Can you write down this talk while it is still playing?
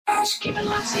Ash, Kip and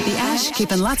Lutzi. The Ash,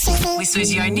 Kip and Lutzi with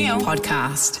Susie O'Neill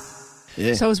podcast.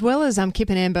 Yeah. So as well as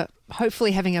Kip and Amber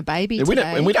hopefully having a baby Yeah,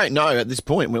 today. we don't know at this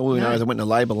point. All we know is I went to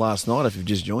Labor last night, if you've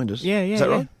just joined us. Yeah, Is that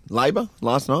right? Labor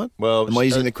last night? Well, am I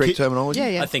using the correct terminology? Yeah,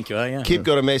 yeah. I think you are, yeah. Kip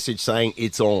got a message saying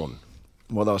it's on.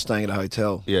 Well, they were staying at a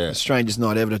hotel. Yeah. The strangest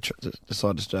night ever to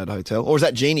decide to stay at a hotel. Or is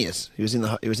that genius? He was in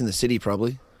the city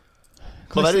probably.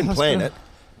 Well, they didn't plan hospital.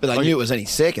 it. But they knew it was any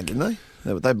second, didn't they?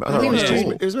 I think it was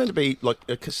June. It was meant to be like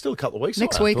still a couple of weeks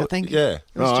Next away, week, I thought. think. Yeah.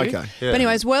 It was Oh, due. okay. Yeah. But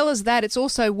anyway, as well as that, it's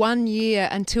also 1 year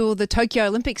until the Tokyo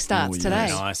Olympics starts today.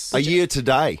 Nice. A year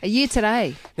today. A year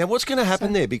today. Now, what's going to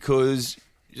happen there? Because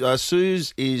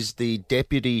Suze is the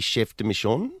deputy chef de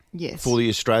mission Yes. for the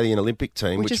Australian Olympic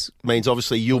team, Which which is- means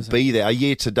obviously you'll be there. A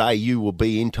year today, you will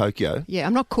be in Tokyo. Yeah,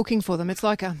 I'm not cooking for them. It's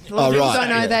like a lot of people right. don't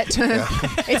know that term.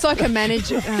 It's like a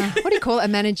what do you call it? A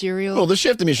managerial. Well, the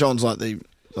chef de mission's like the...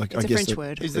 it's I a guess French the,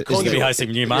 word. Is the He's going to be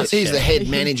hosting new master. He's the head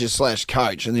manager /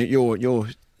 coach, and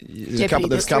there's a couple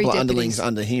there's of three underlings deputies.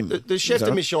 under him. The chef Is that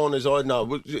de right? mission, as I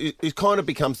know, it kind of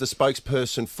becomes the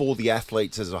spokesperson for the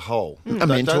athletes as a whole. A Don't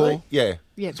mentor. they? Yeah.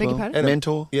 Yeah, beg your pardon? And a-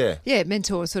 Mentor. Yeah. Yeah,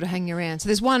 mentors sort of hanging around. So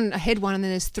there's a head one, and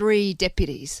then there's 3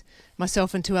 deputies,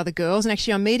 myself and 2 other girls. And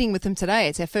actually, I'm meeting with them today.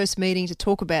 It's our first meeting to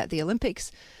talk about the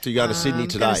Olympics. So you're going to Sydney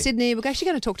today? Going to Sydney. We're actually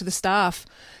going to talk to the staff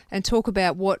and talk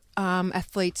about what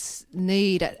athletes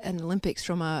need at an Olympics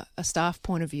from a staff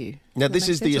point of view. Now, Does that this make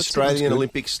is sense? the What's Australian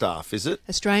Olympic staff, is it?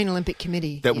 Australian Olympic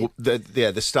Committee. That yeah. will,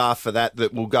 the staff for that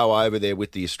will go over there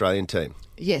with the Australian team.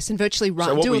 Yes, and virtually run.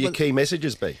 So what do will all your the- key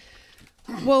messages be?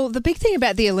 Well, the big thing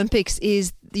about the Olympics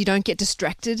is you don't get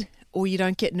distracted or you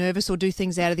don't get nervous or do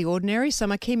things out of the ordinary. So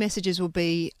my key messages will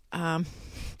be,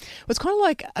 it's kind of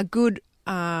like a good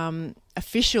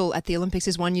official at the Olympics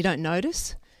is one you don't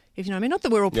notice. If you know what I mean, not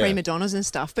that we're all Yeah. prima donnas and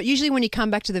stuff, but usually when you come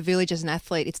back to the village as an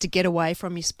athlete, it's to get away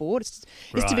from your sport.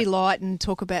 It's to be light and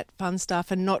talk about fun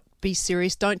stuff and not be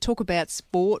serious. Don't talk about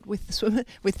sport with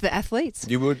the athletes.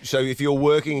 You would. So if you're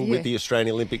working Yeah. with the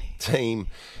Australian Olympic team,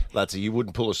 Lutzi, you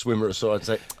wouldn't pull a swimmer aside and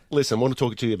say, "Listen, I want to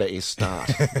talk to you about your start."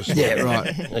 Yeah,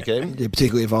 right. Okay. Yeah,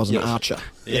 particularly if I was an archer.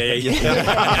 Yeah.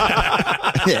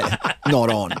 Yeah, not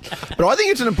on. But I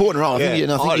think it's an important role. I think,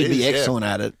 Yeah. I think Oh, it you'd be is, yeah. excellent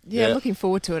at it. Yeah, Yeah. looking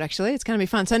forward to it, actually. It's going to be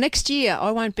fun. So next year, I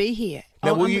won't be here.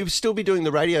 Now, will I'm- you still be doing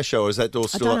the radio show, or is that all I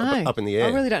still don't know. up in the air? I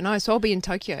really don't know. So I'll be in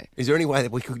Tokyo. Is there any way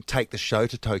that we could take the show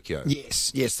to Tokyo?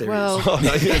 Yes, there is. Well,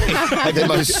 There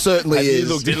most certainly Have you is.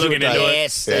 looked Did look into it.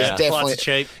 Yes, there's Yeah. definitely. Flights are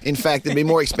cheap. In fact, it'd be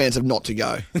more expensive not to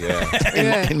go.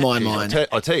 Yeah. In my mind.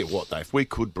 I tell you what, though, if we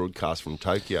could broadcast from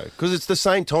Tokyo, because it's the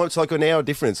same time, it's like an hour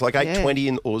difference, like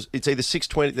 8:20, or it's either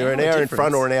 6:20. They're an hour in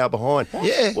front or an hour behind.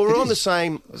 Yeah, well, we're it on the is.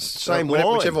 same line,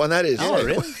 Whichever one that is. Oh,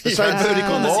 really? the same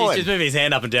vertical He's line. just moving his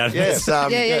hand up and down. Yeah. It's,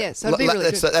 Yeah. So it'd be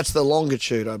really good. that's the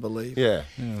longitude, I believe. Yeah.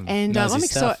 And Knows I'm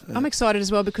his stuff. excited. I'm excited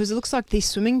as well because it looks like this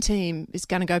swimming team is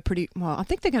going to go pretty well. I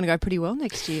think they're going to go pretty well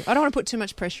next year. I don't want to put too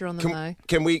much pressure on them though.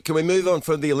 Can we move on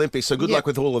from the Olympics? So good Yeah. luck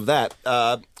with all of that.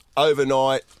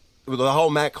 Overnight, with the whole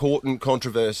Mac Horton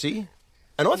controversy,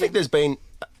 and I think there's been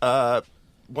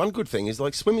one good thing is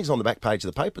like swimming's on the back page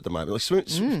of the paper at the moment. Like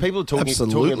people are talking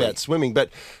Absolutely. about swimming, but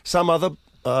some other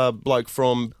bloke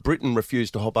from Britain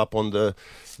refused to hop up on the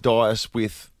dais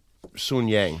with Sun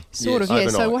Yang. Sort of, yeah. So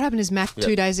overnight. what happened is Mac Yeah.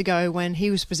 2 days ago when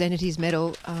he was presented his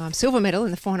medal, silver medal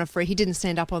in the 400 free, he didn't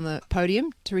stand up on the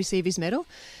podium to receive his medal.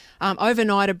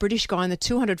 Overnight, a British guy in the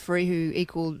 200 free who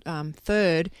equalled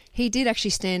third, he did actually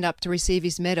stand up to receive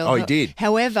his medal. Oh, he did?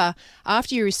 However,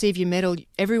 after you receive your medal,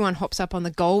 everyone hops up on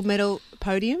the gold medal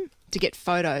podium to get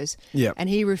photos. Yeah. And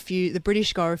the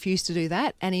British guy refused to do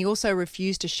that, and he also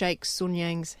refused to shake Sun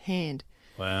Yang's hand.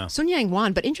 Wow. Sun Yang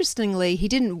won, but interestingly, he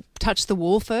didn't touch the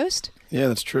wall first. Yeah,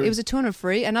 that's true. It was a 200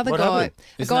 free. Another What guy, happened?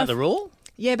 Isn't that the rule?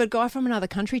 yeah, but a guy from another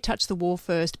country touched the wall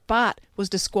first, but was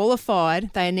disqualified.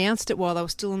 They announced it while they were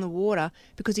still in the water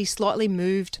because he slightly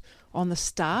moved on the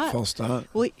start. False start.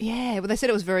 Well, yeah, but they said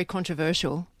it was very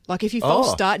controversial. Like if you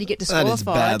false start, you get That disqualified. is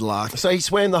bad luck. So he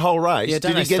swam the whole race. Yeah,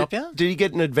 don't did he they get? stop you? Did he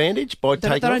get an advantage by They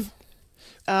taking don't,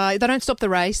 off? they don't stop the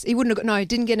race. He wouldn't have. No, he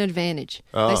didn't get an advantage.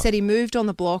 Oh. They said he moved on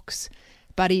the blocks,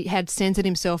 but he had censored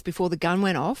himself before the gun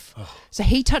went off. So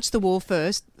he touched the wall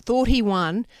first, thought he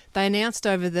won. They announced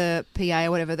over the PA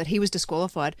or whatever that he was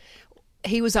disqualified.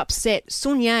 He was upset.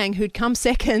 Sun Yang, who'd come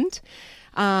second,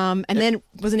 and then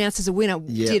was announced as a winner,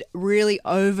 did really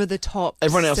over the top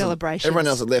celebrations. Everyone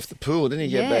else had left the pool. Didn't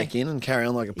he get Yeah. back in and carry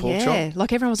on like a pork Yeah, chop?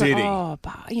 like everyone was Did like, he? oh,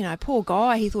 but, poor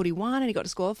guy. He thought he won and he got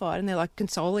disqualified, and they're like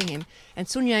consoling him. And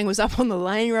Sun Yang was up on the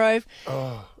lane rove.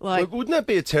 Like, Wouldn't that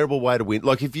be a terrible way to win?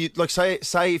 Like if you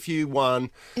say if you won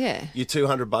yeah. your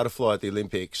 200 butterfly at the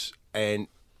Olympics and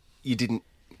you didn't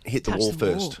hit the touch wall the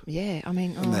first. Yeah, I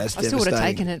mean, I that's still would have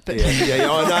devastating. taken it, but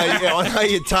I know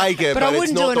you'd take it, But I but it's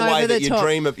wouldn't not do the an way over that the you top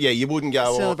dream of. Yeah, you wouldn't go.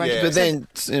 Oh, celebration. yeah.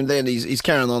 But then he's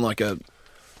carrying on like a.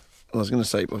 I was going to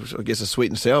say, I guess a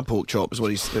sweet and sour pork chop is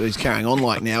what he's carrying on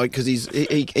like now because he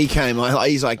came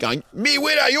he's like going, "Me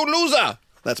winner, you loser."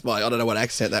 That's I don't know what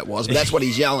accent that was, but that's what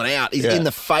he's yelling out. He's in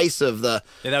the face of the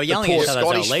Yeah, they were yelling the at poor each other as they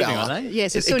were Scottish leaving, fella. weren't they? Yeah,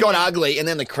 so it Sun got Yang- ugly, and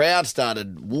then the crowd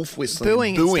started wolf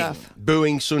whistling, Booing and stuff.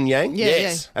 Booing Sun Yang. Yeah,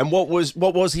 Yes. And what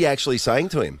was he actually saying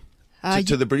to him?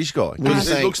 To the British guy? He was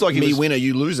It saying, looks like he "Me was. winner,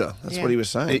 you loser." That's Yeah. what he was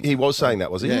saying. He was saying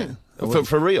that, was he? Yeah.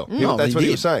 For real. No, That's what he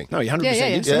did. was saying. No, he 100% yeah.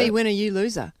 did. So Yeah. me winner, you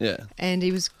loser. Yeah. And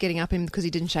he was getting up him because he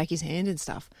didn't shake his hand and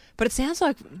stuff. But it sounds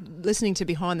like, listening to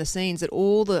behind the scenes, that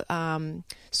all the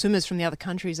swimmers from the other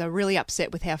countries are really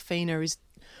upset with how FINA is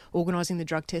organising the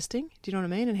drug testing. Do you know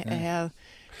what I mean? And how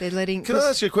they're letting. Can I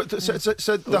ask you a question?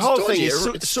 So the Well, whole it's thing dodgy. is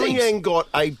It Sun stinks. Yang got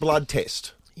a blood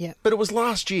test, Yeah, but it was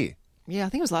last year. yeah. I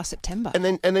think it was last September. And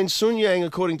then Sun Yang,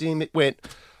 according to him, it went.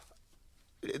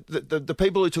 The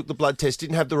people who took the blood test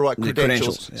didn't have the right The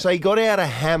credentials. credentials, yeah. So he got out a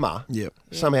hammer Yep.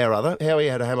 somehow or other. How he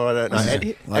had a hammer, I don't know. And,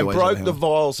 They and always have a broke hammer. the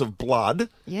vials of blood.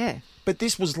 Yeah, But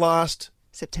this was last.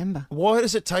 September. Why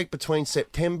does it take between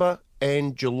September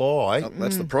and July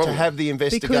That's the to problem. have the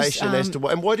investigation Because, as to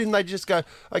what? And why didn't they just go,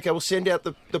 okay, we'll send out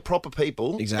the proper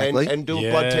people Exactly. and do a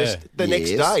blood Yeah. test the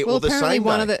next Yes. day Well, or the apparently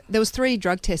same day? there was 3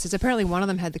 drug testers. Apparently one of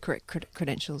them had the correct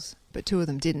credentials, but 2 of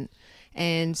them didn't.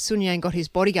 And Sun Yang got his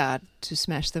bodyguard to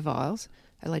smash the vials,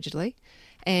 allegedly.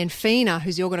 And FINA,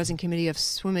 who's the organising committee of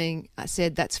swimming,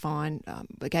 said that's fine.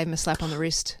 They gave him a slap on the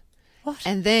wrist. What?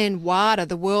 And then WADA,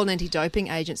 the World Anti-Doping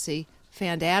Agency,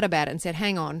 found out about it and said,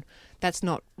 hang on, that's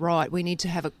not right. We need to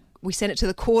have we sent it to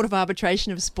the Court of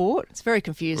Arbitration of Sport. It's very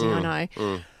confusing, I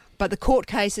know. But the court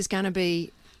case is going to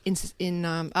be in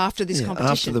after this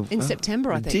competition in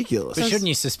September, I think. Ridiculous. But shouldn't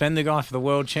you suspend the guy for the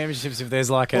World Championships if there's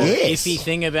like a Yes. iffy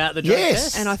thing about the drug Yes.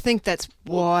 test? And I think that's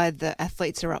why the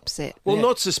athletes are upset. Well,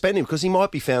 not suspend him because he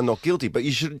might be found not guilty, but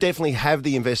you should definitely have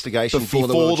the investigation Before before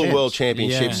the the World World Champs.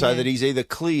 Championship Yeah. so that he's either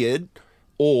cleared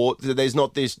or that there's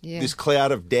not this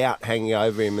cloud of doubt hanging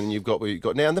over him and you've got what you've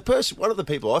got now. And one of the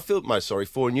people I feel most sorry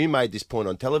for, and you made this point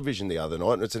on television the other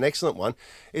night, and it's an excellent one,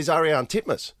 is Ariane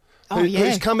Titmus.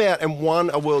 Who's come out and won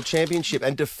a world championship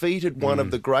and defeated one of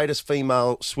the greatest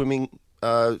female swimming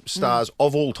stars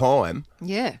of all time,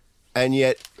 Yeah. and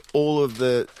yet all of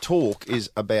the talk is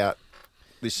about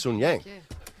this Sun Yang.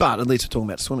 But at least we're talking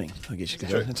about swimming, I guess you could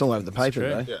say. It's all over the paper,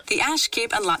 though. The Ash,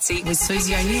 Kip and Lutzi with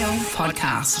Susie O'Neill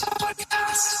podcast.